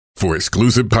For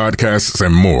exclusive podcasts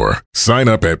and more, sign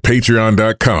up at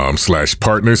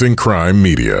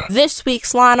patreon.com/partnersincrimemedia. This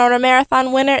week's Law & Order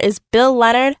Marathon winner is Bill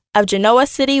Leonard of Genoa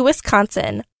City,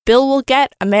 Wisconsin. Bill will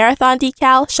get a marathon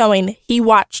decal showing he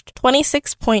watched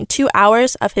 26.2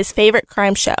 hours of his favorite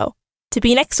crime show. To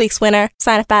be next week's winner,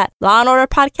 sign up at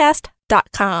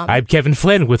lawandorderpodcast.com. I'm Kevin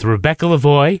Flynn with Rebecca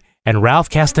Lavoie and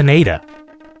Ralph Castaneda,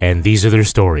 and these are their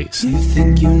stories. You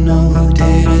think you know who did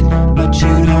it, but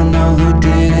you don't know who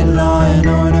did it. Law and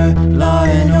order, law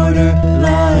and order,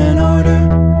 law and order.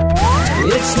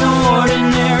 It's no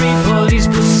ordinary police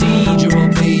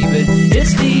procedural, baby.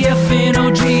 It's the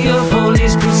FNOG of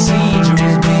police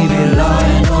procedurals, baby. Law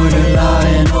and order, law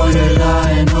and order, law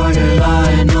and order, law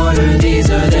and order. These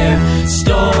are their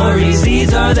stories,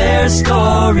 these are their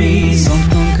stories.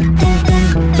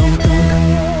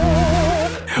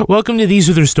 Welcome to These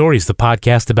Are Their Stories, the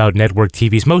podcast about network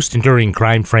TV's most enduring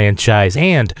crime franchise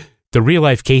and the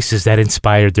real-life cases that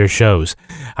inspired their shows.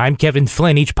 I'm Kevin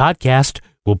Flynn. Each podcast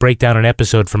will break down an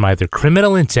episode from either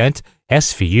Criminal Intent,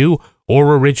 SVU,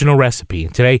 or Original Recipe.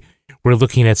 And today, we're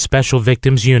looking at Special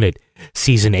Victims Unit,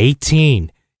 Season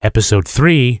 18, Episode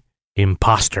 3,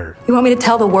 Imposter. You want me to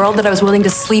tell the world that I was willing to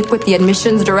sleep with the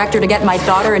admissions director to get my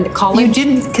daughter into college? You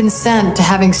didn't consent to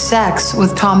having sex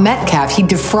with Tom Metcalf. He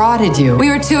defrauded you. We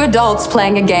were two adults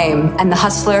playing a game, and the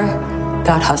hustler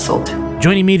got hustled.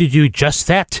 Joining me to do just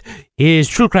that is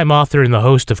true crime author and the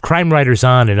host of Crime Writers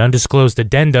On an Undisclosed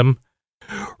Addendum,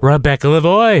 Rebecca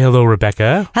Lavoie. Hello,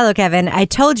 Rebecca. Hello, Kevin. I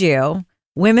told you,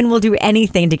 women will do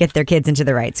anything to get their kids into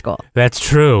the right school. That's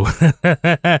true.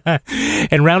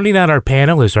 And rounding out our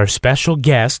panel is our special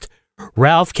guest,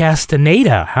 Ralph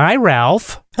Castaneda. Hi,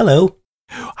 Ralph. Hello.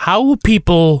 How will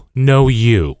people know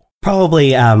you?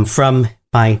 Probably from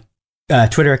my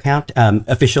Twitter account,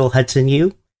 official Hudson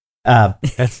U. So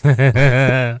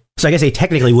I guess they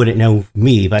technically wouldn't know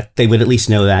me, but they would at least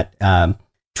know that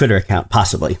Twitter account,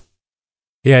 possibly.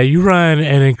 Yeah, you run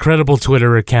an incredible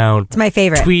Twitter account. It's my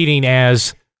favorite. Tweeting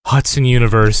as Hudson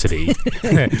University.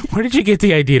 Where did you get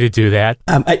the idea to do that?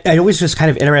 I always was kind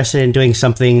of interested in doing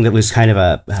something that was kind of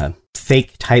a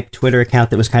fake type Twitter account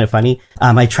that was kind of funny.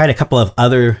 I tried a couple of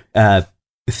other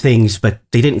things, but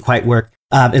they didn't quite work.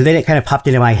 And then it kind of popped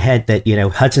into my head that, you know,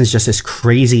 Hudson's just this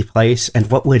crazy place. And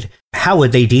how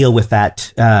would they deal with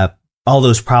that, all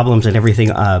those problems and everything,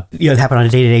 that happen on a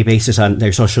day-to-day basis on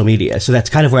their social media. So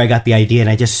that's kind of where I got the idea. And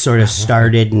I just sort of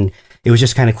started, and it was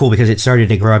just kind of cool because it started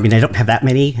to grow. I mean, I don't have that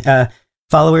many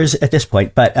followers at this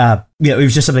point, but, it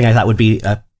was just something I thought would be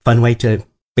a fun way to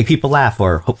make people laugh,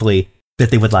 or hopefully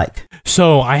that they would like.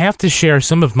 So I have to share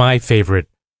some of my favorite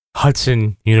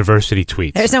Hudson University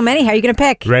tweets. There's so many. How are you going to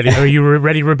pick? Ready? Are you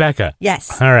ready, Rebecca?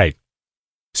 Yes. All right.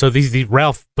 So these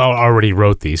Ralph already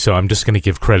wrote these, so I'm just going to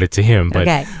give credit to him. But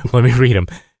okay. Let me read them.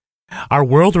 Our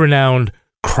world-renowned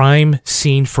crime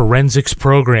scene forensics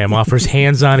program offers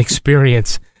hands-on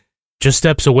experience just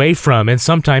steps away from and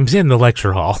sometimes in the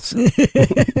lecture halls.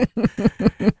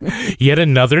 Yet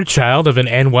another child of an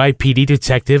NYPD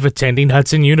detective attending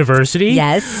Hudson University?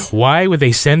 Yes. Why would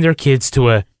they send their kids to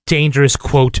a dangerous,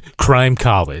 quote, crime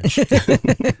college?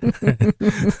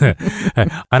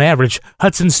 On average,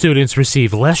 Hudson students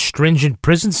receive less stringent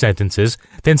prison sentences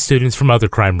than students from other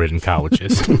crime-ridden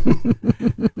colleges.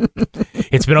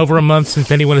 It's been over a month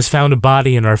since anyone has found a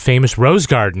body in our famous Rose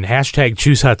Garden. #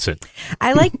 choose Hudson.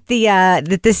 I like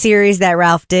the series that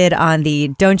Ralph did on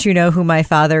the Don't You Know Who My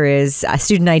Father Is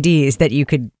student IDs that you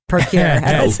could procure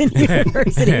at Hudson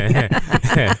University.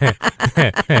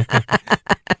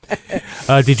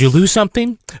 Did you lose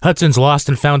something? Hudson's lost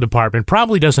and found department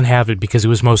probably doesn't have it because it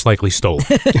was most likely stolen.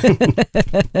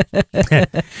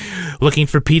 Looking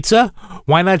for pizza?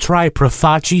 Why not try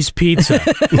Profaci's Pizza?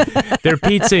 Their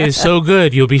pizza is so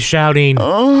good you'll be shouting,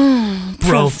 "Oh,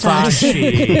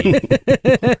 Profaci!"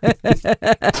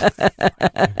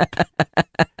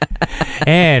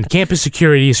 And campus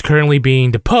security is currently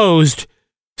being deposed,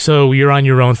 so you're on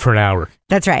your own for an hour.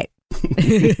 That's right.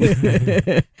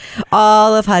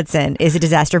 All of Hudson is a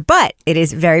disaster, but it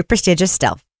is very prestigious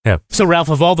still. Yeah. So, Ralph,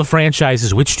 of all the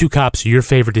franchises, which two cops are your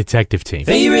favorite detective team?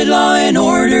 Favorite Law and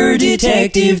Order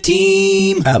detective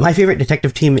team. My favorite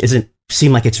detective team doesn't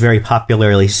seem like it's very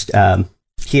popular, at least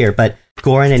here, but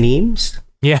Gorin and Eames.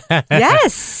 Yeah.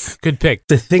 Yes. Good pick.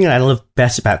 The thing that I love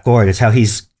best about Gorin is how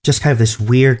he's just kind of this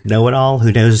weird know-it-all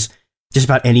who knows just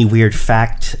about any weird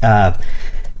fact.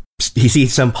 He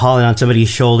sees some pollen on somebody's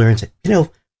shoulder and says,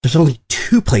 there's only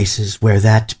 2 places where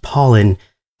that pollen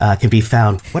can be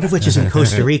found, one of which is in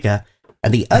Costa Rica,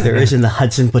 and the other is in the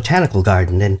Hudson Botanical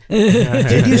Garden. And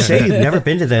did you say you've never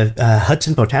been to the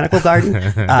Hudson Botanical Garden?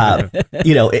 And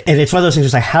it's one of those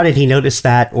things, like, how did he notice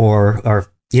that, or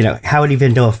how would he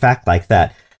even know a fact like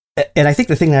that? And I think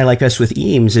the thing that I like best with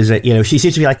Eames is that, she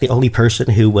seems to be like the only person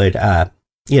who would,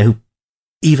 who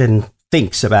even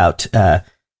thinks about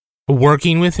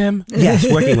working with him.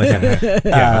 Yes, working with him.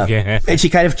 Okay. And she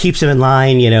kind of keeps him in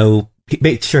line,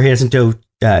 make sure he doesn't go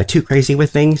too crazy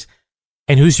with things.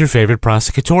 And who's your favorite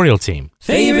prosecutorial team?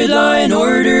 Favorite Law and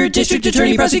Order District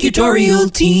Attorney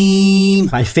Prosecutorial Team.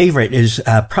 My favorite is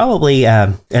probably,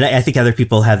 and I think other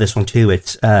people have this one too.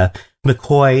 It's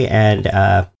McCoy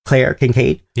and Claire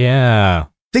Kincaid. Yeah.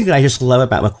 The thing that I just love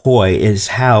about McCoy is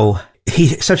how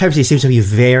sometimes he seems to be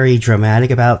very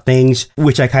dramatic about things,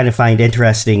 which I kind of find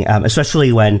interesting,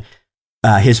 especially when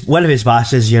one of his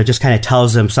bosses, just kind of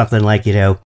tells him something like,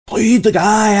 lead the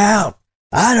guy out.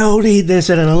 I don't need this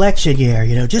in an election year,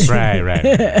 just right.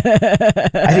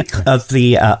 I think of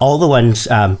the all the ones,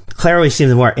 Claire always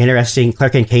seemed the more interesting. Claire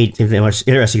Kincaid seemed the most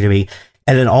interesting to me,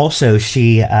 and then also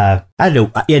she, I don't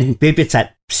know, and maybe it's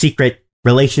that secret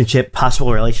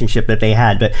possible relationship that they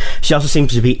had, but she also seemed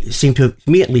to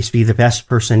me at least be the best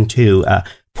person to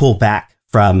pull back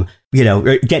from,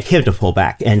 or get him to pull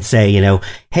back and say,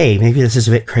 hey, maybe this is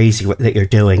a bit crazy what that you're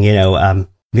doing,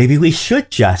 maybe we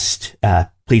should just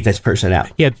leave this person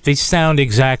out. Yeah, they sound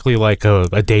exactly like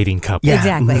a dating couple. Yeah.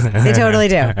 Exactly. They totally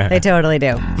do. They totally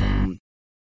do.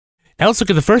 Now let's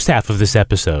look at the first half of this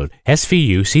episode.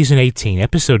 SVU, Season 18,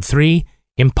 Episode 3,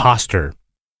 Imposter.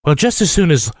 Well, just as soon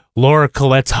as Laura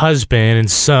Collette's husband and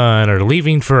son are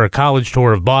leaving for a college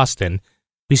tour of Boston,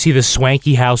 we see the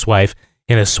swanky housewife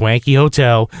in a swanky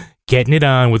hotel getting it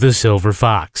on with a silver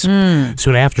fox.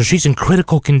 Soon after, she's in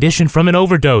critical condition from an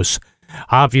overdose.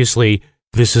 Obviously,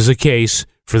 this is a case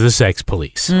for the sex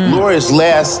police. Laura's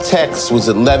last text was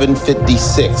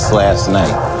 11:56 last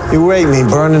night. You rate me,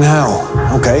 burn in hell.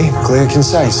 Okay, clear,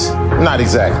 concise. Not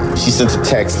exactly. She sent a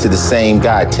text to the same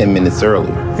guy 10 minutes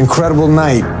earlier. Incredible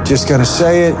night. Just gotta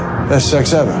say it, best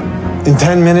sex ever. In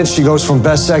 10 minutes, she goes from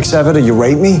best sex ever to you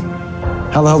rate me?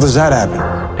 How the hell does that happen?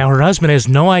 Now, her husband has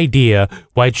no idea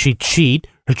why she'd cheat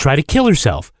or try to kill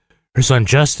herself. Her son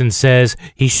Justin says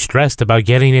he's stressed about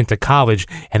getting into college,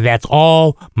 and that's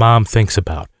all Mom thinks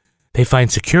about. They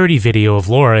find security video of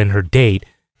Laura and her date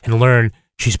and learn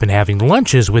she's been having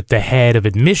lunches with the head of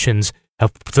admissions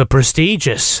of the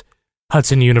prestigious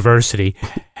Hudson University,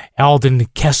 Alden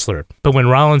Kessler. But when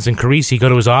Rollins and Carisi go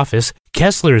to his office,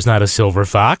 Kessler is not a silver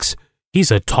fox.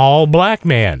 He's a tall black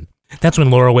man. That's when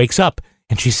Laura wakes up,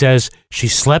 and she says she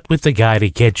slept with the guy to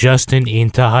get Justin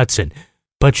into Hudson.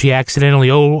 But she accidentally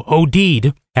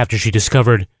OD'd after she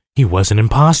discovered he was an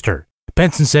imposter.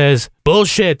 Benson says,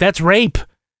 bullshit, that's rape.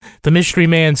 The mystery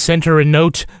man sent her a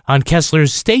note on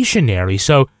Kessler's stationery,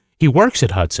 so he works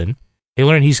at Hudson. They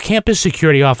learn he's campus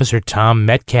security officer Tom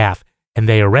Metcalf, and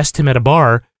they arrest him at a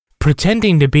bar,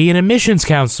 pretending to be an admissions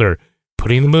counselor,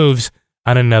 putting the moves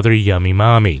on another yummy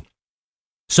mommy.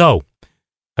 So,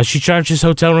 she charged his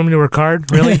hotel room to her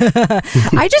card? Really?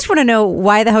 I just want to know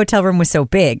why the hotel room was so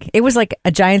big. It was like a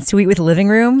giant suite with a living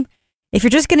room. If you're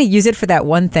just going to use it for that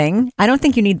one thing, I don't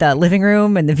think you need the living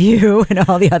room and the view and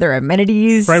all the other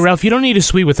amenities. Right, Ralph? You don't need a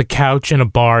suite with a couch and a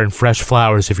bar and fresh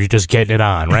flowers if you're just getting it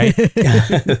on, right?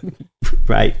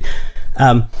 Right.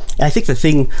 I think the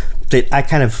thing that I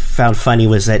kind of found funny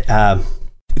was that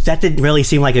that didn't really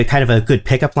seem like a kind of a good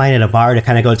pickup line at a bar to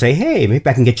kind of go and say, hey, maybe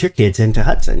I can get your kids into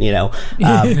Hudson, not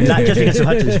just because of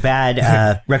Hudson's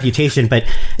bad reputation, but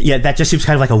yeah, that just seems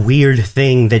kind of like a weird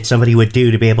thing that somebody would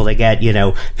do to be able to get,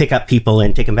 pick up people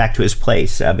and take them back to his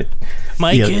place. But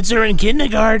my kids are in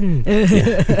kindergarten.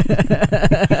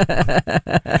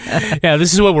 Yeah,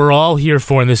 this is what we're all here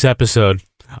for in this episode.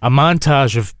 A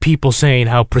montage of people saying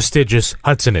how prestigious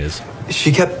Hudson is.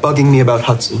 She kept bugging me about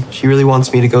Hudson. She really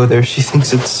wants me to go there. She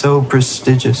thinks it's so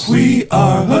prestigious. We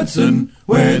are Hudson,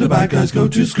 where the bad guys go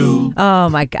to school. Oh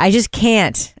my God, I just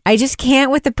can't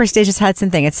with the prestigious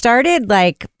Hudson thing. It started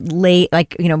late,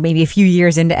 maybe a few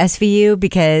years into SVU,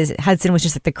 because Hudson was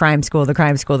just at the crime school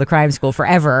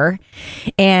forever.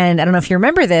 And I don't know if you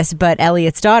remember this, but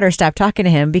Elliot's daughter stopped talking to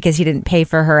him because he didn't pay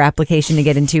for her application to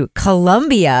get into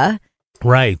Columbia.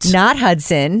 Right. Not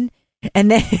Hudson. And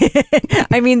then,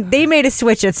 they made a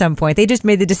switch at some point. They just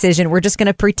made the decision, we're just going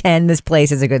to pretend this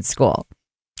place is a good school.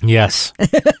 Yes.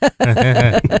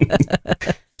 The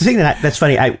thing that's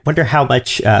funny, I wonder how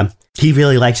much he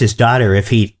really likes his daughter if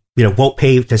he, won't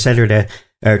pay to send her to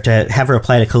have her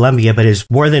apply to Columbia, but is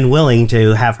more than willing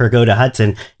to have her go to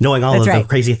Hudson, knowing all the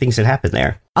crazy things that happen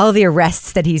there. All the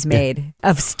arrests that he's made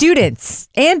of students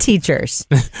and teachers.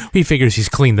 He figures he's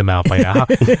cleaned them out by now. How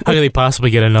could they possibly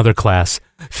get another class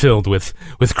filled with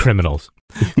criminals?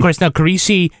 Of course, now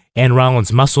Carisi and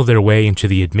Rollins muscle their way into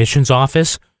the admissions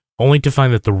office, only to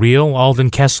find that the real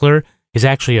Alden Kessler is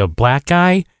actually a black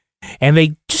guy, and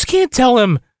they just can't tell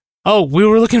him, oh, we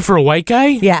were looking for a white guy?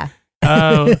 Yeah.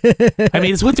 I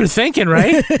mean, it's what they're thinking,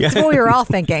 right? That's what we were all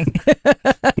thinking.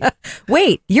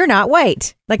 Wait, you're not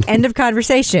white. Like, end of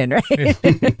conversation, right?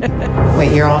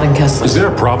 Wait, you're Alden Kessler. Is there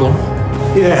a problem?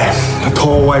 Yeah, a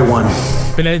tall white one.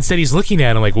 But instead he's looking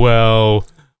at him like, well,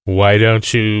 why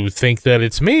don't you think that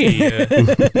it's me?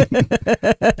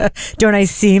 Don't I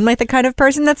seem like the kind of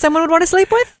person that someone would want to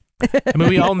sleep with? I mean,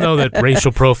 we all know that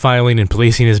racial profiling and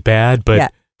policing is bad,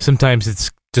 but sometimes it's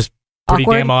just pretty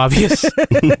awkward. damn obvious.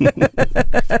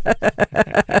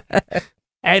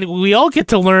 And we all get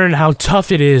to learn how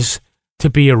tough it is to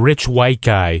be a rich white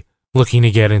guy looking to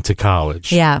get into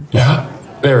college. Yeah. Yeah,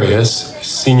 there he is.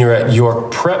 Senior at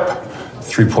York Prep.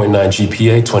 3.9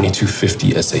 GPA,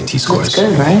 2250 SAT scores. That's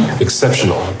good, right?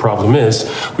 Exceptional. The problem is,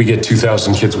 we get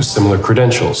 2,000 kids with similar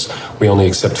credentials. We only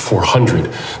accept 400.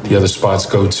 The other spots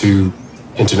go to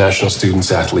international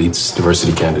students, athletes,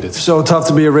 diversity candidates. So tough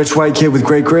to be a rich white kid with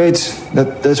great grades?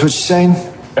 That's what you're saying?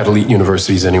 At elite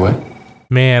universities, anyway.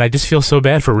 Man, I just feel so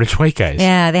bad for rich white guys.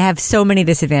 Yeah, they have so many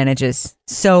disadvantages.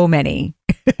 So many.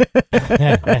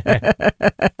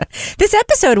 This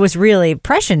episode was really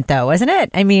prescient, though, wasn't it?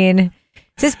 I mean,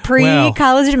 this is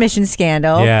pre-college admission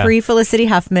scandal, pre-Felicity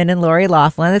Huffman and Lori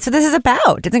Loughlin. That's what this is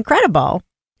about. It's incredible.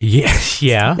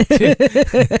 Yeah.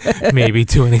 Maybe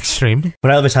to an extreme.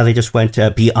 But I love is how they just went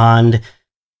beyond,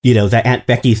 the Aunt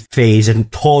Becky phase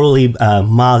and totally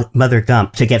Mother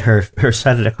Gump to get her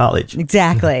son into college.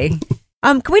 Exactly.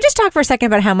 Can we just talk for a second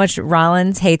about how much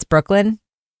Rollins hates Brooklyn?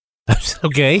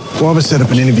 Okay. Barbara set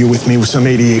up an interview with me with some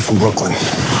 88 from Brooklyn.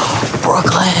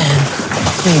 Brooklyn.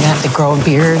 You're gonna have to grow a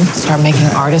beard, start making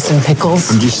artisan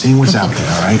pickles. I'm just seeing what's out there,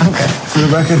 all right? Okay. For the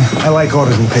record, I like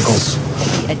artisan pickles.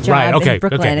 A job in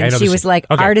Brooklyn, and she was like,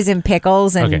 artisan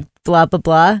pickles and blah, blah,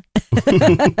 blah.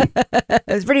 It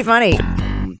was pretty funny.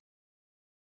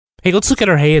 Hey, let's look at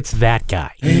our Hey, It's That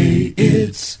Guy. Hey,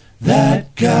 it's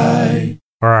that guy.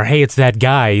 Or our Hey, It's That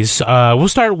Guys. We'll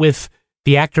start with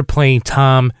the actor playing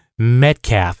Tom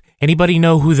Metcalf. Anybody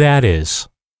know who that is?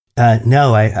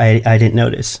 No, I didn't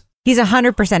notice. He's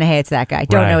 100% a Hey, It's That Guy.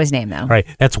 Don't know his name, though. Right.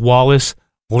 That's Wallace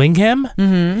Lingham.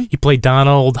 Mm-hmm. He played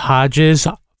Donald Hodges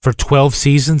for 12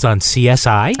 seasons on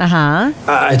CSI. Uh-huh.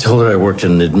 I told her I worked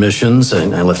in admissions,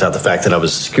 and I left out the fact that I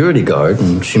was a security guard,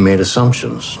 and she made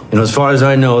assumptions. As far as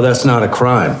I know, that's not a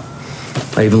crime.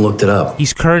 I even looked it up.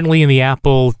 He's currently in the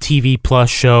Apple TV Plus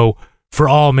show For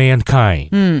All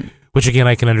Mankind, which, again,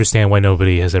 I can understand why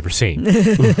nobody has ever seen.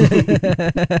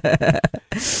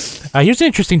 Here's an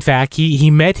interesting fact.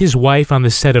 He met his wife on the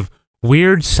set of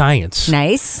Weird Science.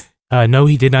 Nice. No,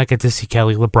 he did not get to see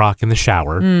Kelly LeBrock in the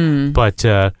shower, but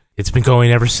it's been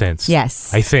going ever since.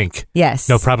 Yes. I think. Yes.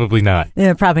 No, probably not.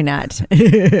 Yeah, probably not.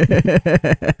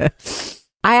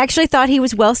 I actually thought he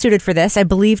was well suited for this. I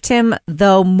believed him,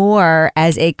 though, more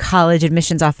as a college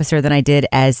admissions officer than I did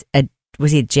as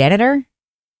was he a janitor?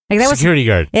 Like that Security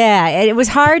guard. Yeah, it was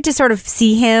hard to sort of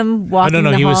see him walking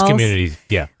the he halls was community,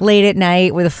 late at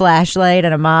night with a flashlight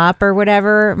and a mop or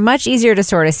whatever. Much easier to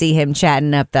sort of see him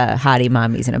chatting up the hottie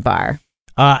mommies in a bar.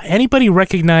 Anybody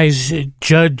recognize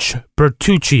Judge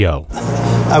Bertuccio?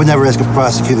 I would never ask a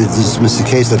prosecutor to dismiss a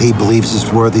case that he believes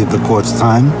is worthy of the court's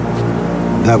time.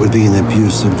 That would be an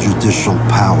abuse of judicial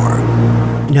power.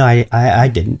 No, I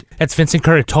didn't. That's Vincent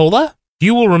Curatola.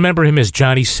 You will remember him as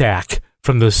Johnny Sack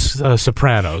from the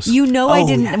Sopranos. I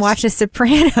didn't watch The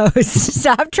Sopranos.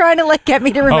 Stop trying to get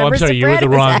me to remember. Oh, I'm sorry, Sopranos you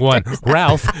were the wrong actors. one.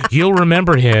 Ralph, you'll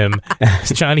remember him as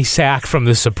Johnny Sack from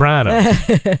The Sopranos.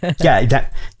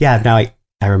 Now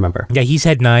I remember. Yeah, he's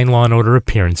had 9 Law & Order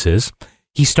appearances.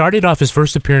 He started off, his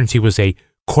first appearance, he was a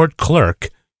court clerk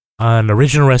on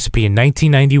Original Recipe in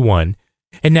 1991,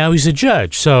 and now he's a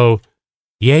judge. So,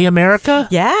 yay, America?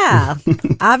 Yeah.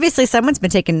 Obviously, someone's been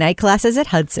taking night classes at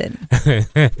Hudson.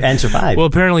 And survived. Well,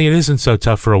 apparently it isn't so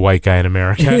tough for a white guy in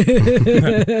America.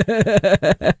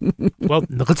 Well,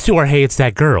 let's do our Hey, It's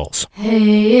That Girls.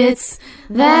 Hey, it's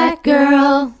that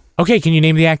girl. Okay, can you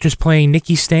name the actors playing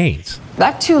Nikki Staines?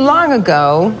 Not too long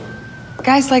ago,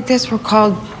 guys like this were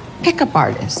called pickup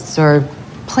artists or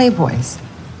playboys.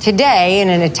 Today, in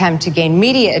an attempt to gain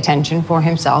media attention for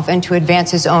himself and to advance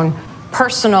his own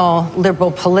personal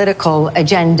liberal political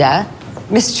agenda,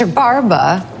 Mr.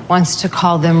 Barba wants to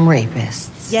call them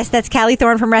rapists. Yes, that's Callie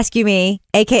Thorne from Rescue Me,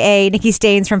 a.k.a. Nikki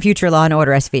Staines from future Law &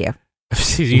 Order SVU.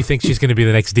 You think she's going to be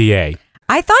the next DA?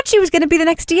 I thought she was going to be the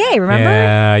next DA, remember?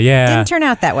 Yeah. Didn't turn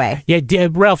out that way. Yeah,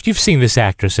 Ralph, you've seen this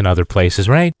actress in other places,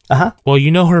 right? Uh-huh. Well,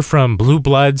 you know her from Blue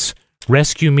Bloods,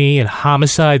 Rescue Me, and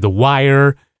Homicide, The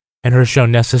Wire, and her show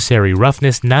Necessary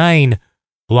Roughness. 9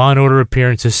 Law & Order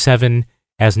appearances, 7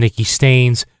 as Nikki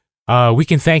Staines. we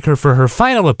can thank her for her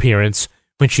final appearance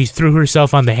when she threw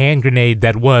herself on the hand grenade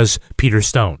that was Peter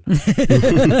Stone.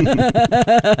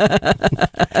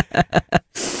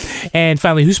 And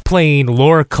finally, who's playing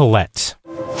Laura Collette?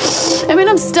 I mean,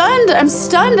 I'm stunned.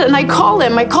 And I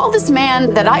call this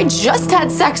man that I just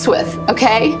had sex with,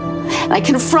 okay? And I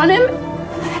confront him,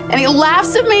 and he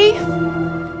laughs at me.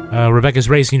 Rebecca's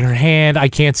raising her hand. I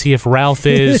can't see if Ralph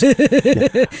is.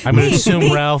 I'm going to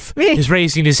assume Ralph is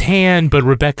raising his hand, but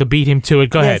Rebecca beat him to it.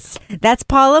 Go ahead. That's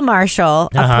Paula Marshall,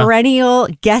 a perennial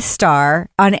guest star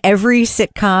on every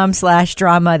sitcom /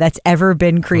 drama that's ever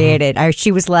been created.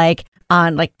 She was like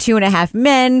on like 2.5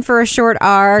 Men for a short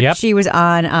arc. Yep. She was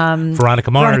on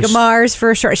Veronica Mars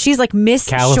for a short. She's like Miss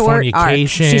Short Arc.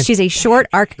 Californication. She's a short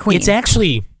arc queen. It's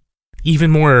actually even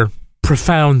more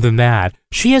profound than that.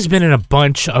 She has been in a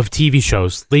bunch of TV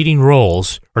shows, leading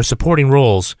roles or supporting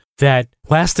roles that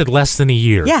lasted less than a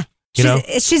year. Yeah.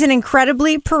 She's an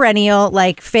incredibly perennial,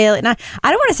 like, I don't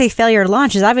want to say failure to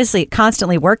launch. She's obviously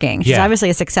constantly working. She's obviously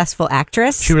a successful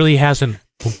actress. She really hasn't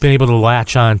been able to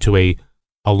latch on to a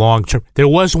long term. There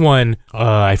was one,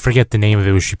 I forget the name of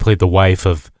it, where she played the wife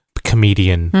of a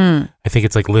comedian. I think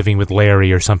it's like Living with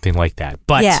Larry or something like that.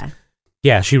 But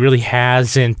yeah, she really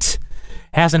hasn't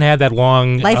had that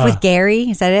long... Life with Gary,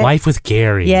 is that it? Life with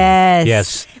Gary.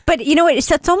 Yes. But you know what?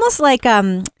 It's almost like,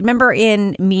 remember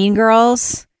in Mean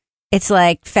Girls, it's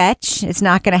like, fetch, it's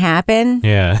not going to happen.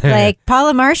 Yeah. Like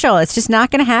Paula Marshall, it's just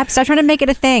not going to happen. Stop trying to make it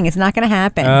a thing. It's not going to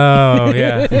happen. Oh,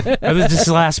 yeah. This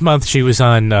last month, she was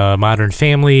on Modern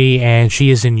Family, and she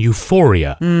is in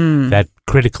Euphoria, that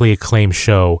critically acclaimed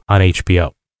show on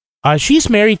HBO. She's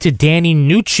married to Danny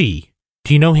Nucci.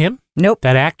 Do you know him? Nope.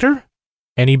 That actor?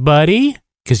 Anybody?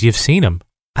 Because you've seen him.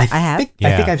 I have. I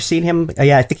think I've seen him.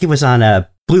 Yeah, I think he was on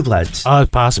Blue Bloods.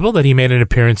 Possible that he made an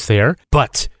appearance there.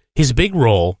 But his big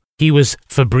role, he was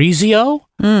Fabrizio,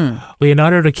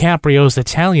 Leonardo DiCaprio's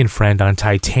Italian friend on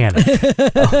Titanic.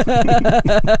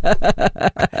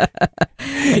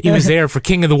 He was there for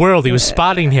King of the World. He was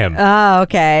spotting him. Oh,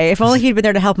 okay. If only he'd been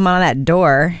there to help him on that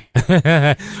door.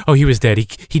 Oh, he was dead.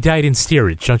 He died in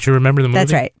steerage. Don't you remember the movie?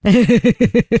 That's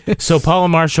right. So Paula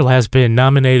Marshall has been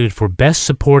nominated for Best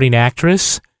Supporting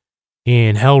Actress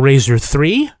in Hellraiser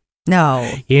 3.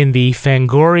 No. In the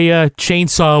Fangoria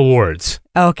Chainsaw Awards.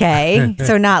 Okay.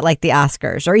 So not like the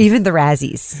Oscars or even the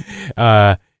Razzies.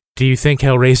 Do you think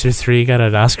Hellraiser 3 got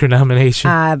an Oscar nomination?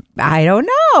 I don't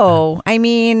know. I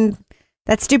mean,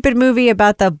 that stupid movie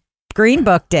about the Green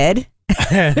Book did.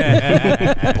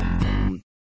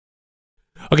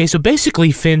 Okay, so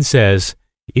basically Finn says,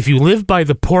 if you live by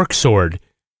the pork sword,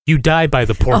 you die by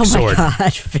the pork sword. Oh my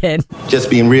God, Finn. Just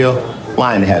being real,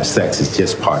 lying to have sex is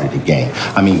just part of the game.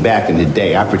 I mean, back in the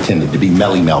day, I pretended to be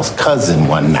Melly Mel's cousin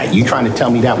one night. You trying to tell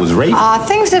me that was rape?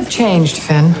 Things have changed,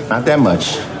 Finn. Not that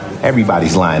much.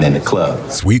 Everybody's lying in the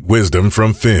club. Sweet wisdom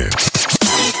from Finn.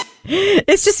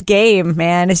 It's just game,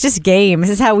 man. It's just game. This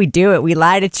is how we do it. We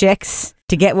lie to chicks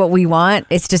to get what we want.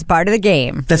 It's just part of the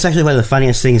game. That's actually one of the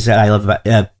funniest things that I love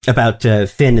about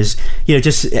Finn is,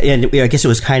 and I guess it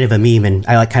was kind of a meme, and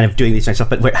I like kind of doing these myself,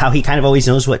 but how he kind of always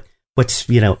knows what's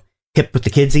hip with the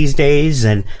kids these days,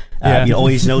 and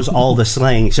always knows all the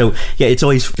slang. So yeah, it's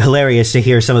always hilarious to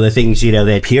hear some of the things,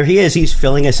 that here he is, he's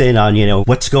filling us in on,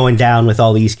 what's going down with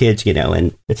all these kids,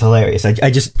 and it's hilarious. I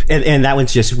just, and that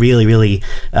one's just really, really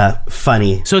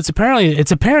funny. So it's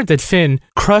apparent that Finn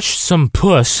crushed some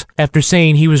puss after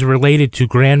saying he was related to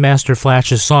Grandmaster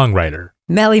Flash's songwriter.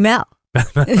 Melly Mel.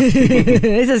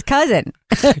 It's his cousin.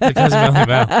 Cousin Melly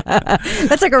Mel.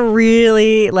 That's like a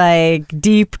really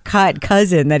deep cut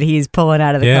cousin that he's pulling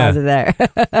out of the closet there.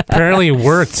 Apparently it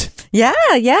worked. Yeah.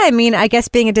 I mean, I guess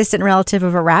being a distant relative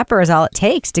of a rapper is all it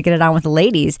takes to get it on with the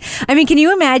ladies. I mean, can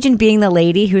you imagine being the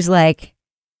lady who's like,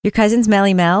 your cousin's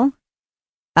Melly Mel?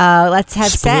 Let's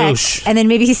have sex, and then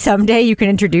maybe someday you can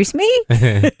introduce me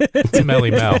to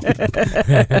Melly Mel.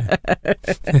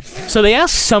 So they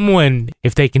asked someone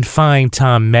if they can find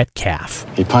Tom Metcalf.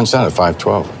 He punched out at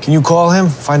 512. Can you call him?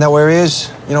 Find out where he is?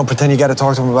 Pretend you got to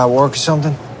talk to him about work or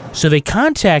something? So they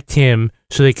contact him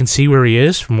so they can see where he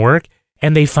is from work,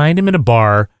 and they find him in a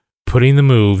bar putting the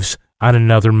moves on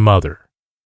another mother.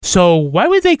 So why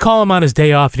would they call him on his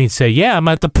day off and he'd say, yeah, I'm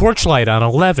at the porch light on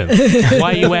 11th.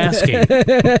 Why are you asking?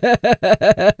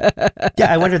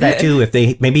 Yeah, I wonder that too. If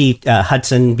they, maybe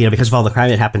Hudson, because of all the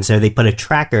crime that happens there, they put a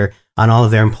tracker on all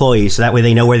of their employees so that way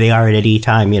they know where they are at any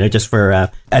time, just for an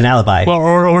alibi. Well,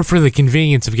 or for the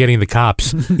convenience of getting the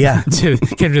cops. Yeah. To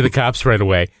get to the cops right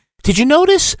away. Did you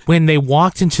notice when they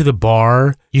walked into the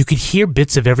bar, you could hear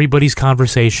bits of everybody's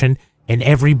conversation and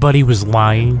everybody was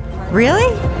lying?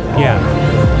 Really? Yeah.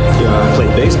 I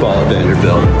played baseball at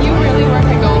Vanderbilt. You really work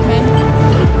at Goldman?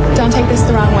 this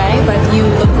the wrong way, but you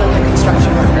look like a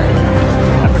construction worker.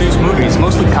 I produce movies,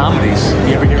 mostly comedies.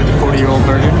 You ever hear of the 40-Year-Old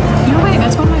Virgin? No way,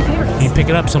 that's one of my favorites. You pick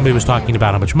it up, somebody was talking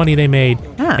about how much money they made,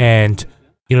 and,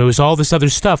 you know, it was all this other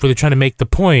stuff where they're trying to make the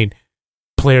point,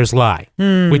 players lie,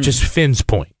 which is Finn's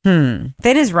point. Finn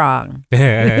is wrong. Did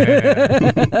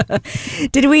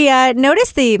we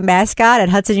notice the mascot at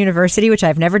Hudson University, which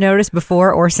I've never noticed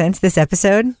before or since this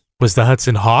episode? Was the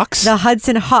Hudson Hawks? The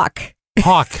Hudson Hawk.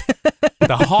 Hawk.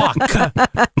 The Hawk.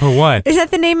 For what? Is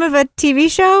that the name of a TV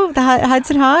show? The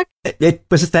Hudson Hawk?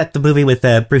 Was that the movie with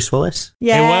Bruce Willis?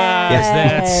 Yes. It was. Yes.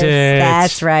 That's it.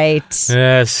 That's right.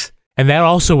 Yes. And that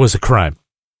also was a crime.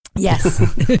 Yes.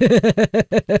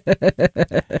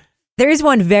 There is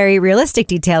one very realistic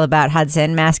detail about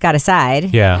Hudson, mascot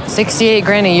aside. Yeah.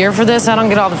 $68,000 a year for this? I don't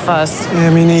get all the fuss.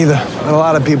 Yeah, me neither. A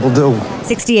lot of people do.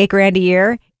 $68,000 a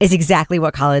year is exactly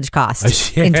what college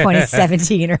cost in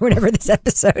 2017 or whenever this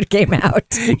episode came out.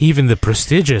 Even the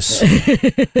prestigious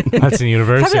Hudson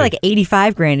University. Probably like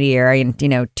 $85,000 a year in,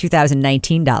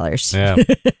 2019 dollars. Yeah.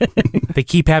 They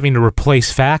keep having to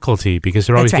replace faculty because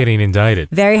they're always That's right. getting indicted.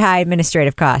 Very high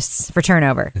administrative costs for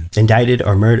turnover. Indicted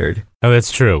or murdered. Oh,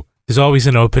 that's true. There's always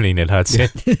an opening at Hudson.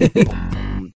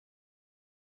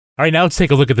 All right, now let's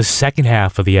take a look at the second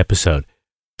half of the episode.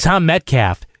 Tom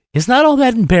Metcalf is not all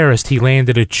that embarrassed he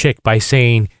landed a chick by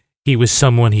saying he was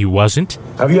someone he wasn't.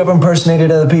 Have you ever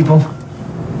impersonated other people?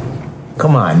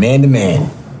 Come on, man to man.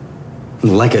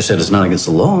 Like I said, it's not against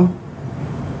the law.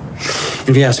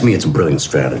 If you ask me, it's a brilliant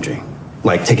strategy.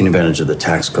 Like taking advantage of the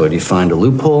tax code. You find a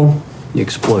loophole, you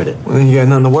exploit it. Well, then you got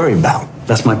nothing to worry about.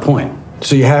 That's my point.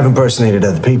 So you have impersonated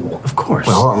other people? Of course.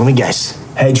 Well, hold on, let me guess.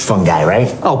 Hedge fund guy,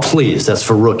 right? Oh, please, that's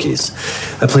for rookies.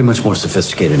 I play much more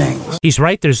sophisticated angles. He's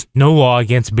right, there's no law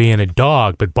against being a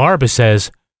dog, but Barba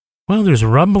says, well, there's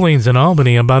rumblings in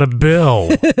Albany about a bill.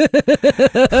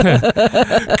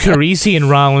 Carisi and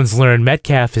Rollins learn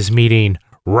Metcalf is meeting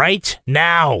right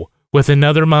now with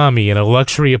another mommy in a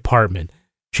luxury apartment.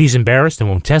 She's embarrassed and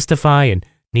won't testify, and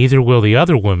neither will the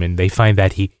other woman. They find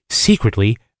that he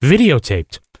secretly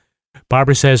videotaped.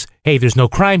 Barbara says, hey, there's no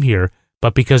crime here,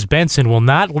 but because Benson will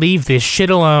not leave this shit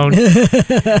alone,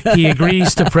 he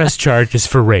agrees to press charges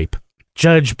for rape.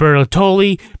 Judge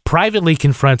Bertoli privately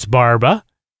confronts Barbara,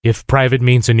 if private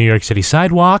means a New York City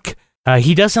sidewalk.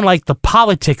 He doesn't like the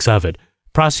politics of it,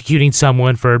 prosecuting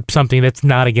someone for something that's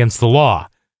not against the law.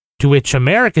 To which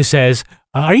America says,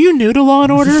 are you new to Law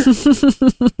and Order?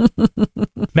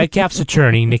 Metcalf's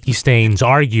attorney, Nikki Staines,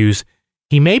 argues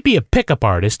he may be a pickup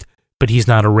artist, but he's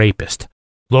not a rapist.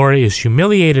 Laura is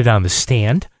humiliated on the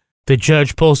stand. The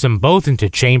judge pulls them both into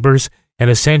chambers and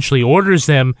essentially orders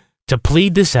them to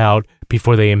plead this out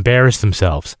before they embarrass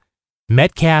themselves.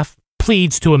 Metcalf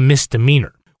pleads to a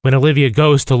misdemeanor. When Olivia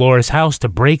goes to Laura's house to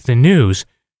break the news,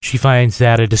 she finds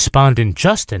that a despondent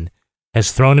Justin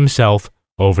has thrown himself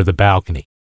over the balcony.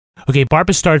 Okay,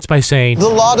 Barbara starts by saying, the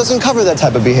law doesn't cover that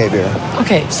type of behavior.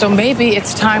 Okay, so maybe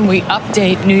it's time we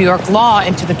update New York law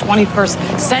into the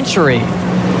 21st century.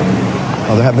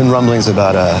 Well, there have been rumblings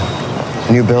about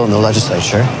a new bill in the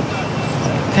legislature.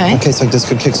 Okay. A case like this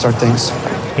could kickstart things.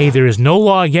 hey, there is no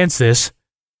law against this,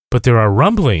 but there are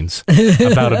rumblings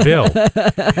about a bill.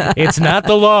 It's not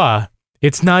the law.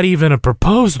 It's not even a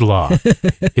proposed law.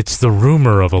 It's the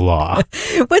rumor of a law.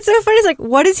 What's so funny is, like,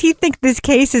 what does he think this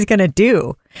case is going to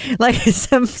do? Like,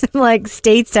 some like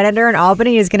state senator in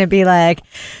Albany is going to be like,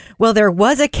 well, there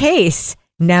was a case.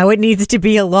 Now it needs to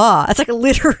be a law. It's like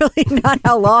literally not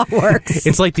how law works.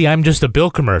 It's like the I'm Just a Bill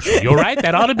commercial. You're right.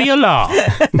 That ought to be a law.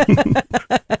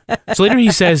 So later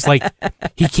he says, like,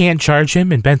 he can't charge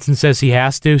him, and Benson says he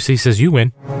has to. So he says, you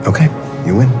win. Okay,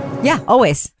 you win. Yeah,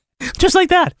 always. Just like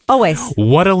that. Always.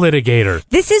 What a litigator.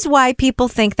 This is why people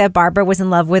think that Barbara was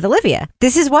in love with Olivia.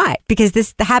 This is why. Because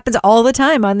this happens all the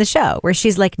time on the show, where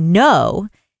she's like, no,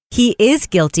 he is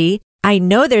guilty. I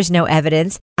know there's no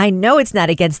evidence. I know it's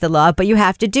not against the law, but you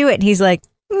have to do it. And he's like,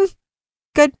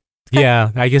 good.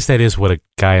 Yeah, I guess that is what a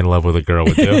guy in love with a girl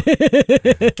would do.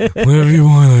 Whatever you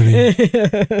want,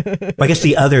 honey. I guess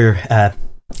the other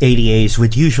ADAs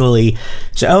would usually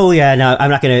say, oh, yeah, no,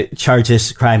 I'm not going to charge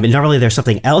this crime. But normally there's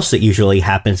something else that usually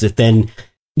happens that then,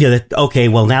 you know, that, okay,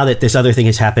 well, now that this other thing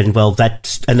has happened, well,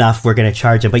 that's enough. We're going to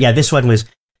charge him. But yeah, this one was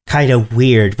kind of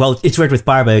weird. Well, it's weird with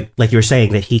Barbara, like you were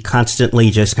saying, that he constantly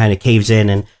just kind of caves in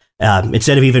and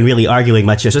instead of even really arguing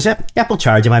much, just says, yep, we'll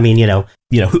charge him. I mean,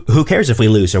 who cares if we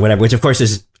lose or whatever, which of course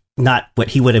is not what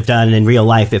he would have done in real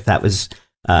life if that was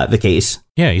the case.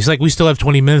 Yeah, he's like, we still have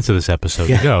 20 minutes of this episode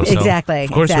to go. So exactly.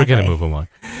 Of course we're going to move along.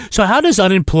 So how does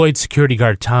unemployed security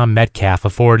guard Tom Metcalf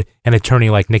afford an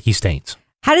attorney like Nikki Staines?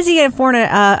 How does he afford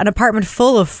an apartment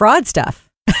full of fraud stuff?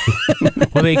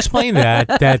 Well, they explained that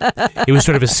it was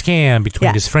sort of a scam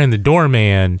between his friend, the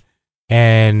doorman,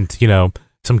 and,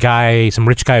 some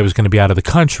rich guy was going to be out of the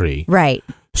country. Right.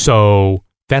 So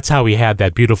that's how he had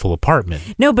that beautiful apartment.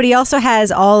 No, but he also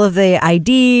has all of the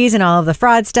IDs and all of the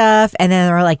fraud stuff. And then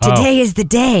they're like, today is the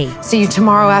day. See you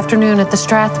tomorrow afternoon at the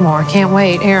Strathmore. Can't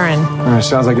wait, Aaron.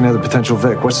 Sounds like another potential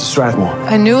Vic. What's the Strathmore?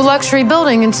 A new luxury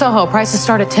building in Soho. Prices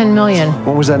start at $10 million.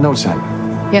 When was that note sent?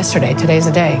 Yesterday. Today's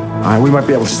the day. All right, we might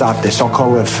be able to stop this. I'll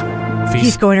call Liv.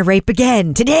 He's going to rape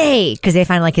again today because they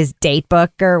find like his date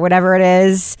book or whatever it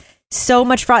is. So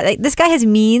much fraud. Like, this guy has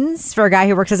means for a guy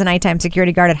who works as a nighttime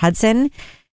security guard at Hudson.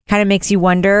 Kind of makes you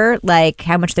wonder, like,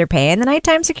 how much they're paying the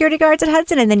nighttime security guards at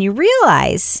Hudson. And then you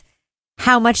realize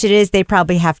how much it is they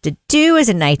probably have to do as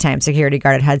a nighttime security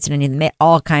guard at Hudson. And it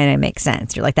all kind of makes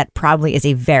sense. You're like, that probably is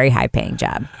a very high paying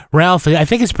job. Ralph, I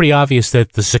think it's pretty obvious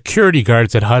that the security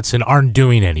guards at Hudson aren't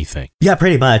doing anything. Yeah,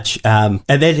 pretty much. And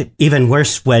then even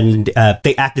worse when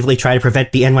they actively try to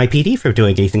prevent the NYPD from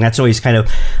doing anything. That's always kind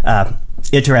of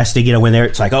interesting, when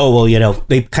it's like, oh, well,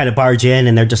 they kind of barge in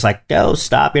and they're just like, oh,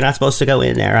 stop. You're not supposed to go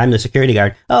in there. I'm the security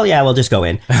guard. Oh, yeah, we'll just go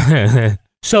in.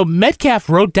 So Metcalf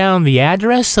wrote down the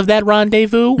address of that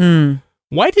rendezvous.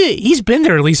 He's been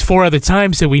there at least 4 other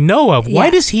times that we know of.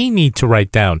 Why does he need to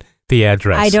write down the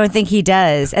address? I don't think he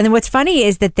does. And then what's funny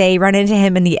is that they run into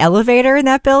him in the elevator in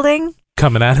that building.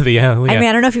 Coming out of the alley. I mean,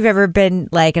 I don't know if you've ever been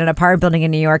like in an apartment building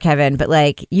in New York, Kevin, but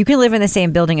like you can live in the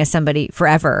same building as somebody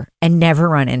forever and never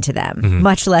run into them,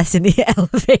 much less in the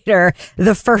elevator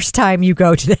the first time you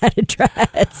go to that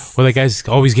address. Well, that guy's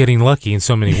always getting lucky in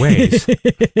so many ways.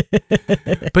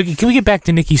 But can we get back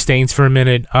to Nikki Staines for a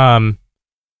minute?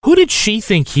 Who did she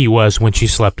think he was when she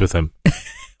slept with him?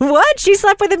 What? She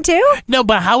slept with him too? No,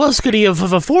 but how else could he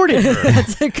have afforded her?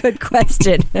 That's a good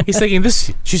question. She's thinking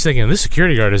this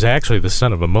security guard is actually the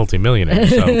son of a multimillionaire,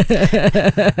 so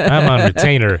I'm on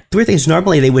retainer. The weird thing is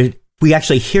normally we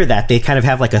actually hear that. They kind of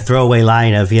have like a throwaway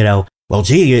line of, well,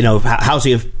 gee, how's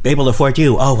he able to afford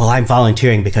you? Oh, well, I'm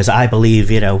volunteering because I believe,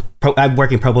 I'm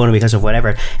working pro bono because of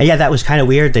whatever. And yeah, that was kind of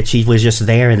weird that she was just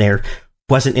there and there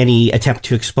wasn't any attempt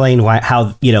to explain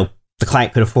how, the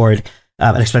client could afford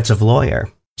an expensive lawyer.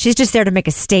 She's just there to make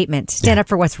a statement. Stand up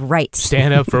for what's right.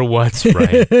 Stand up for what's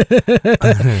right.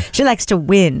 She likes to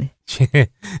win.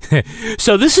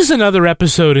 So this is another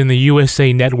episode in the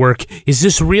USA Network Is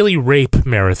This Really Rape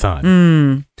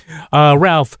Marathon.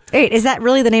 Ralph. Wait, is that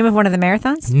really the name of one of the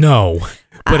marathons? No,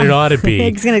 but it ought to be.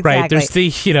 Exactly. Right, there's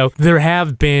there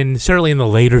have been, certainly in the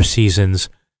later seasons,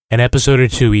 an episode or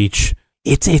two each.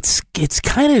 It's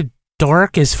kind of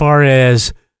dark as far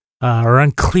as, or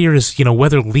unclear as,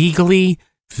 whether legally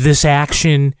this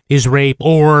action is rape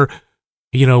or,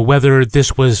 whether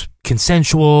this was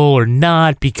consensual or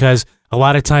not, because a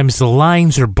lot of times the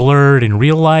lines are blurred in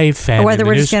real life. And or whether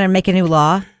we're just going to make a new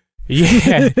law.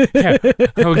 Yeah,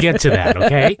 we'll get to that,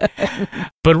 okay?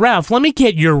 But Ralph, let me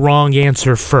get your wrong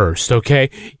answer first, okay?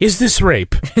 Is this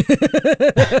rape?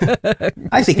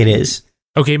 I think it is.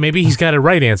 Okay, maybe he's got a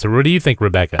right answer. What do you think,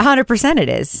 Rebecca? 100% it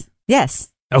is. Yes.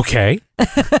 Okay.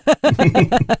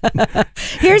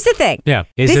 Here's the thing. Yeah.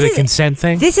 Is it a consent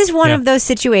thing? This is one of those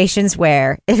situations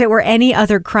where if it were any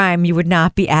other crime, you would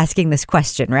not be asking this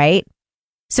question, right?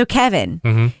 So,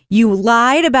 Kevin, you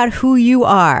lied about who you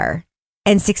are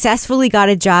and successfully got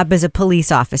a job as a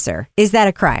police officer. Is that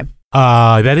a crime?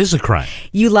 That is a crime.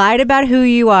 You lied about who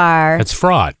you are. That's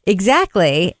fraud.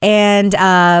 Exactly. And,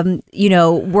 and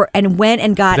went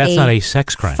and got that's not a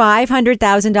sex crime.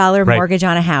 $500,000 mortgage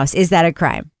on a house. Is that a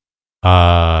crime?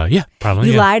 Yeah,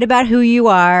 probably. You lied about who you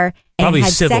are and probably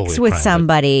had sex with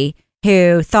somebody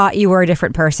who thought you were a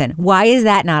different person. Why is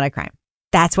that not a crime?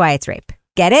 That's why it's rape.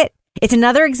 Get it? It's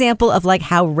another example of like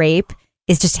how rape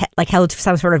is just like held to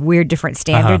some sort of weird different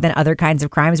standard than other kinds of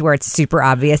crimes where it's super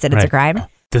obvious that it's a crime.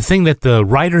 The thing that the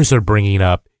writers are bringing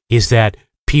up is that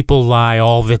people lie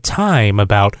all the time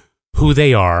about who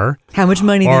they are, how much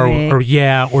money they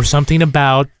make, or something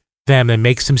about them that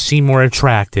makes them seem more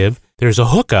attractive. There's a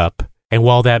hookup, and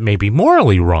while that may be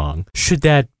morally wrong, should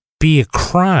that be a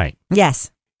crime?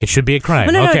 Yes. It should be a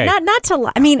crime. No, okay. not to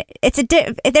lie. I mean,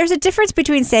 there's a difference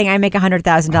between saying I make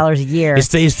 $100,000 a year. Is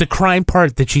the crime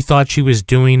part that she thought she was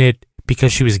doing it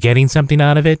because she was getting something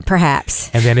out of it?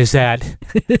 Perhaps. And then is that...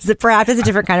 perhaps it's a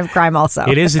different kind of crime also.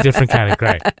 It is a different kind of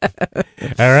crime.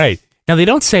 All right. Now, they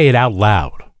don't say it out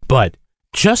loud, but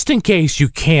just in case you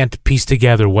can't piece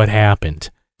together what happened,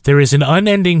 there is an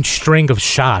unending string of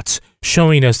shots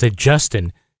showing us that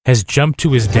Justin has jumped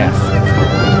to his death.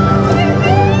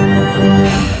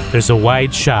 There's a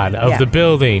wide shot of the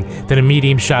building, then a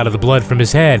medium shot of the blood from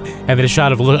his head, and then a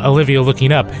shot of Olivia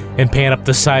looking up and pan up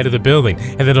the side of the building,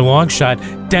 and then a long shot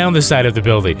down the side of the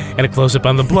building, and a close-up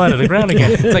on the blood on the ground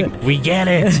again. It's like, we get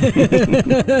it.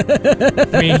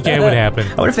 We get what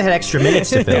happened. I wonder if they had extra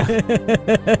minutes to fill.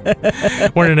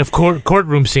 Weren't enough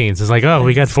courtroom scenes. It's like, oh,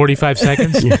 we got 45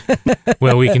 seconds?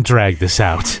 Well, we can drag this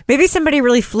out. Maybe somebody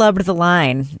really flubbed the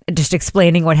line, just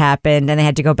explaining what happened, and they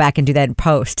had to go back and do that in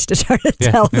post to try to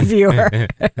tell the viewer.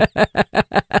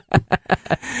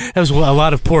 That was a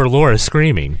lot of poor Laura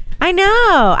screaming. I know.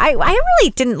 I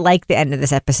really didn't like the end of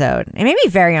this episode. It made me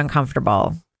very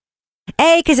uncomfortable.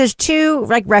 Because there's two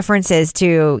references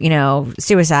to,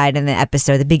 suicide in the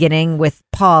episode. The beginning with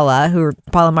Paula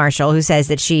Marshall, who says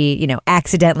that she,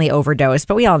 accidentally overdosed.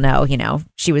 But we all know,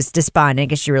 she was despondent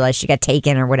because she realized she got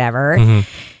taken or whatever. Mm-hmm.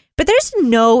 But there's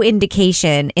no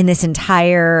indication in this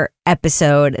entire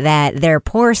episode that their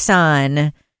poor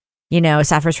son,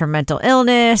 suffers from mental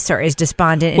illness or is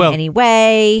despondent in any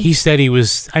way. He said he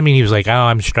was like, oh,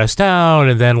 I'm stressed out.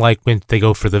 And then when they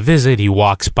go for the visit, he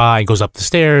walks by and goes up the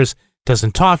stairs,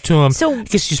 doesn't talk to him. So I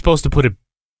guess you're supposed to put it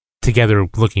together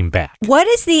looking back. What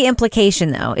is the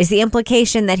implication, though? Is the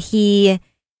implication that he's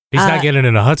not getting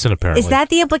into Hudson, apparently. Is that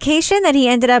the implication, that he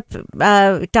ended up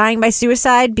dying by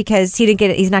suicide because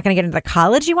he's not going to get into the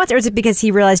college he wants? Or is it because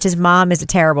he realized his mom is a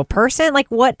terrible person?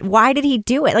 Why did he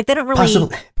do it? They don't really...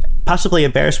 Possibly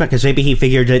embarrassment, because maybe he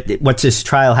figured that once this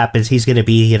trial happens, he's going to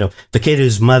be, the kid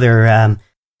whose mother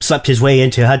slept his way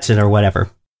into Hudson or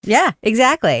whatever. Yeah,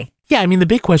 exactly. Yeah, the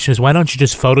big question is, why don't you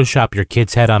just Photoshop your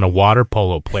kid's head on a water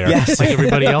polo player like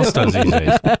everybody else does these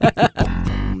days?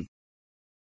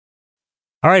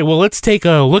 All right, well, let's take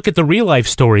a look at the real-life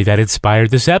story that inspired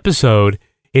this episode.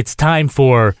 It's time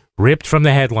for Ripped from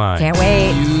the Headline. Can't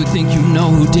wait. You think you know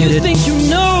who did it. You think you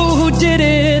know who did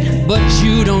it, but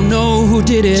you don't know who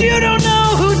did it. You don't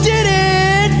know who did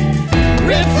it.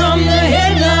 Ripped from the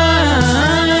headlines.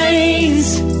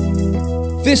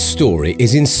 This story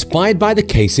is inspired by the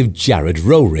case of Jared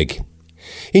Roerig.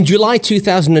 In July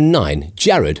 2009,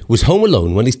 Jared was home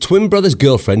alone when his twin brother's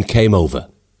girlfriend came over.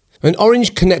 An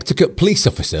Orange, Connecticut police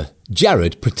officer,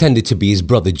 Jared pretended to be his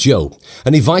brother Joe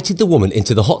and invited the woman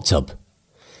into the hot tub.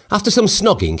 After some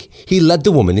snogging, he led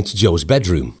the woman into Joe's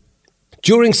bedroom.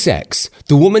 During sex,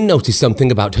 the woman noticed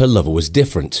something about her lover was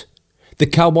different. The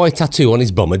cowboy tattoo on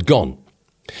his bum had gone.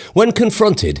 When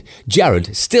confronted,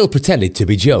 Jared still pretended to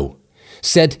be Joe,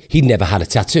 said he'd never had a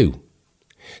tattoo.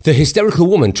 The hysterical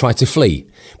woman tried to flee,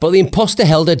 but the imposter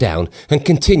held her down and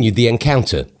continued the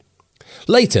encounter.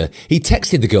 Later, he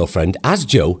texted the girlfriend as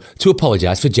Joe to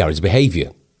apologise for Jared's behaviour.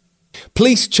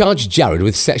 Police charged Jared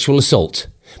with sexual assault,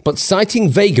 but citing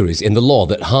vagaries in the law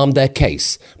that harmed their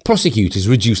case, prosecutors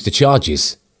reduced the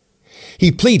charges.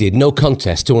 He pleaded no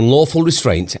contest to unlawful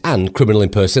restraint and criminal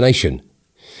impersonation.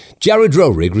 Jared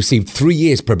Roerig received 3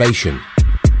 years probation.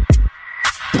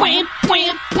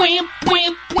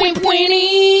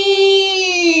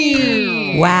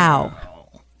 Wow.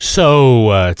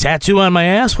 So, tattoo on my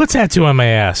ass? What tattoo on my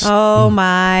ass? Oh,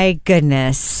 my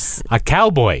goodness. A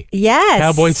cowboy. Yes.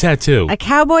 Cowboy tattoo. A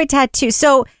cowboy tattoo.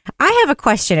 So, I have a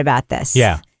question about this.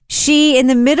 Yeah. She, in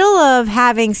the middle of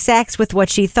having sex with what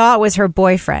she thought was her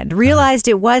boyfriend, realized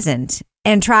it wasn't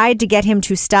and tried to get him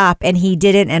to stop, and he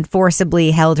didn't, and forcibly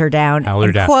held her down.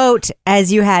 Quote,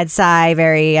 as you had Cy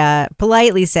very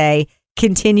politely say,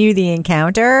 continue the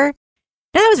encounter.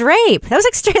 That was rape. That was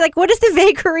extreme. What is the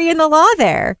vagary in the law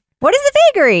there? What is the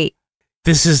vagary?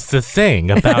 This is the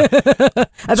thing about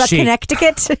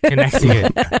Connecticut.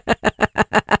 Connecticut.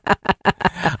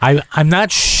 I'm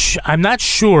not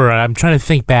sure. I'm trying to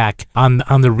think back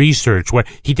on the research where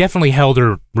he definitely held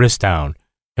her wrist down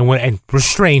and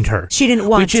restrained her. She didn't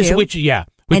want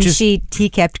to. He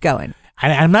kept going.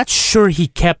 I'm not sure he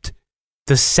kept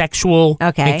the sexual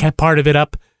part of it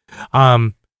up.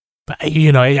 We're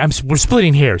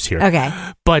splitting hairs here. Okay.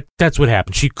 But that's what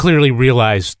happened. She clearly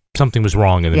realized something was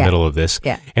wrong in the middle of this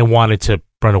and wanted to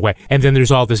run away. And then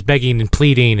there's all this begging and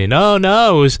pleading and, oh,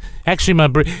 no, it was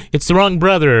actually it's the wrong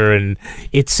brother. And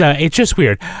it's just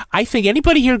weird. I think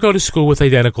anybody here go to school with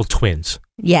identical twins?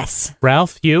 Yes.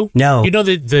 Ralph, you? No.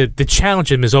 The challenge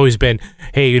has always been,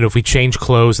 hey, if we change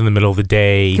clothes in the middle of the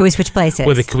day. Can we switch places?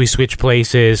 Can we switch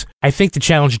places? I think the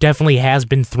challenge definitely has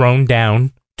been thrown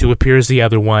down to appear as the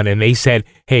other one, and they said,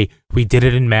 hey, we did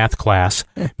it in math class.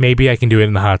 Maybe I can do it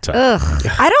in the hot tub. Ugh.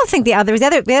 I don't think the other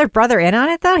brother in on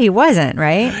it, though? He wasn't,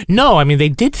 right? No, they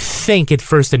did think at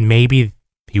first that maybe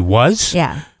he was.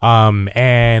 Yeah.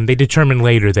 And they determined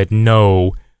later that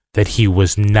no, that he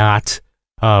was not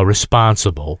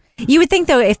responsible. You would think,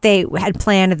 though, if they had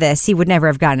planned this, he would never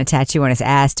have gotten a tattoo on his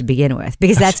ass to begin with,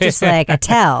 because that's just like a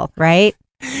tell, right?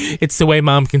 It's the way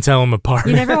mom can tell them apart.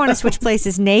 You never want to switch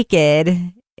places naked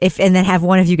and then have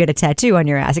one of you get a tattoo on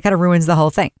your ass. It kind of ruins the whole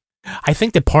thing. I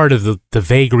think that part of the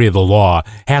vagary of the law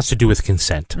has to do with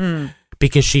consent,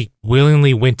 because she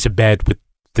willingly went to bed with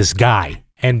this guy.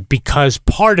 And because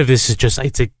part of this is just,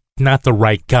 not the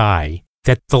right guy,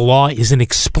 that the law isn't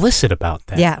explicit about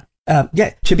that. Yeah.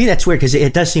 To me, that's weird, because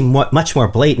it does seem much more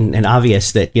blatant and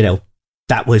obvious that,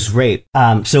 that was rape.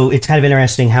 So it's kind of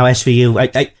interesting how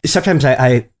SVU, sometimes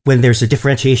when there's a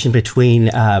differentiation between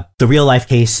the real life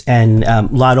case and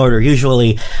Law and Order,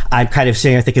 usually I'm kind of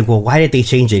sitting there thinking, well, why did they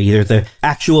change it? Either the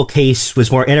actual case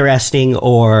was more interesting,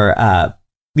 or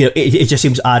it just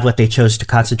seems odd what they chose to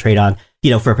concentrate on,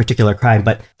 for a particular crime.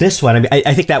 But this one,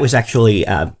 I think that was actually,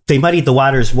 they muddied the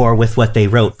waters more with what they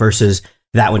wrote versus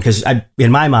that one, because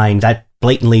in my mind, that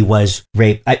blatantly was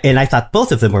rape. And I thought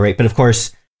both of them were rape. But of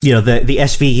course, the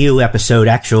SVU episode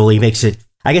actually makes it,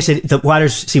 I guess the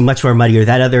waters seem much more muddier.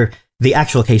 The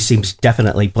actual case seems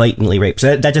definitely blatantly rape.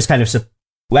 So that just kind of,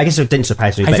 I guess it didn't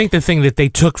surprise me. I think the thing that they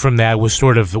took from that was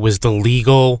the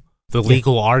legal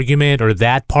argument, or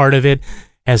that part of it,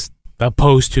 as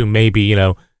opposed to maybe,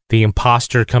 the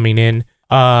imposter coming in.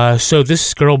 So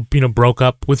this girl, broke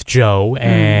up with Joe,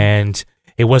 and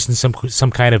it wasn't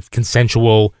some kind of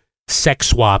consensual sex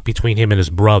swap between him and his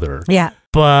brother. Yeah.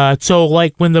 But so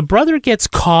when the brother gets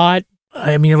caught,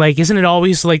 isn't it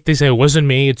always like they say, it wasn't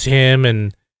me, it's him?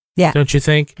 And yeah, don't you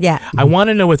think? Yeah. I want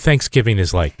to know what Thanksgiving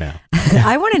is like now.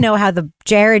 I want to know how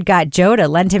Jared got Joe to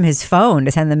lend him his phone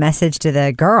to send the message to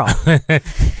the girl.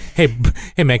 Hey,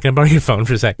 man, can I borrow your phone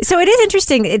for a sec? So it is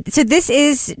interesting. So this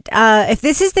is, if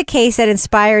this is the case that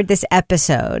inspired this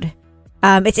episode,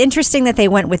 it's interesting that they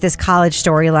went with this college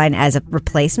storyline as a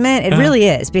replacement. It really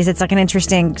is, because it's like an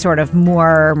interesting sort of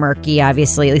more murky,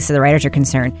 obviously, at least so the writers are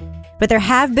concerned. But there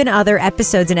have been other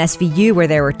episodes in SVU where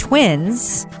there were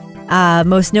twins.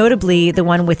 Most notably, the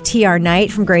one with T.R.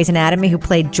 Knight from Grey's Anatomy, who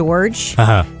played George,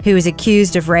 who was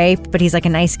accused of rape, but he's like a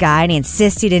nice guy, and he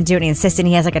insists he didn't do it, and he insists, and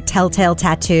he has like a telltale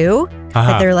tattoo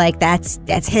that they're like,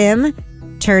 that's him.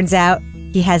 Turns out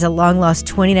he has a long-lost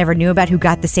twin he never knew about, who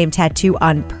got the same tattoo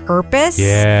on purpose.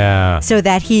 Yeah. So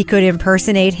that he could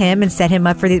impersonate him and set him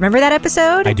up for the... Remember that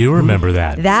episode? I do remember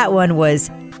that. That one was...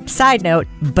 Side note,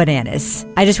 bananas.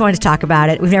 I just wanted to talk about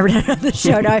it. We've never done it on the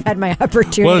show. Now I've had my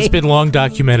opportunity. Well, it's been long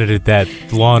documented that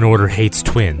Law and Order hates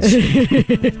twins.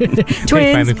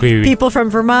 Twins, people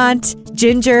from Vermont,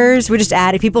 gingers. We just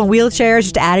added people in wheelchairs,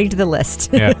 just adding to the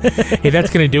list. Yeah. Hey, that's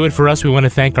going to do it for us. We want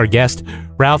to thank our guest,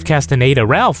 Ralph Castaneda.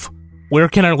 Ralph, where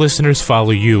can our listeners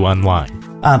follow you online?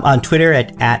 On Twitter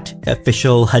at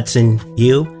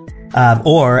 @officialhudsonu,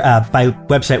 or my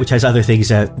website, which has other things,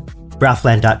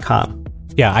 ralphland.com.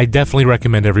 Yeah, I definitely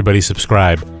recommend everybody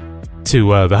subscribe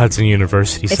to the Hudson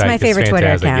University site. It's my favorite Twitter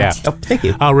account. Yeah. Oh, thank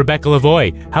you. Rebecca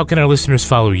Lavoie, how can our listeners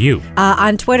follow you?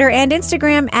 On Twitter and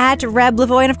Instagram @Reb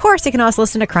Lavoie. And of course, they can also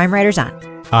listen to Crime Writers On.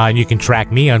 And you can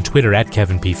track me on Twitter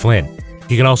 @Kevin P. Flynn.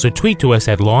 You can also tweet to us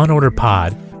at Law and Order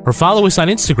Pod, or follow us on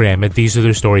Instagram at These Are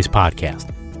Their Stories Podcast.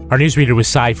 Our newsreader was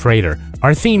Cy Frater.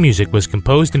 Our theme music was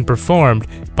composed and performed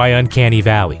by Uncanny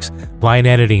Valleys. Line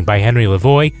editing by Henry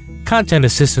Lavoie. Content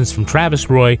assistance from Travis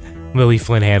Roy. Lily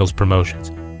Flynn handles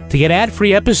promotions. To get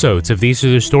ad-free episodes of These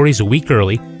Are Their Stories a week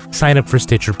early, sign up for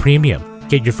Stitcher Premium.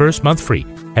 Get your first month free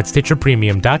at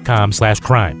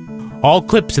stitcherpremium.com/crime. All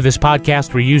clips of this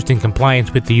podcast were used in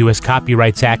compliance with the U.S.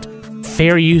 Copyrights Act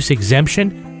Fair Use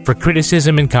Exemption for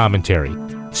criticism and commentary.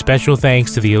 Special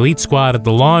thanks to the elite squad of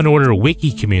the Law & Order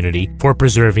Wiki community for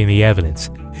preserving the evidence.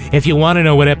 If you want to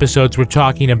know what episodes we're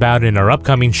talking about in our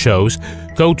upcoming shows,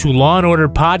 go to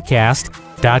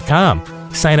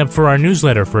lawandorderpodcast.com. Sign up for our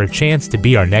newsletter for a chance to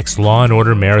be our next Law &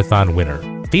 Order Marathon winner.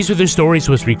 These Are Their Stories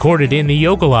was recorded in the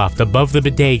Yoga Loft above the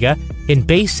Bodega in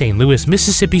Bay St. Louis,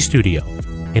 Mississippi studio,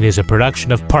 and is a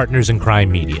production of Partners in Crime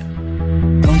Media.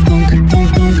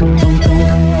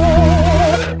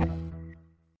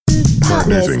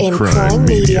 Partners in Crime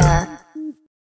Media.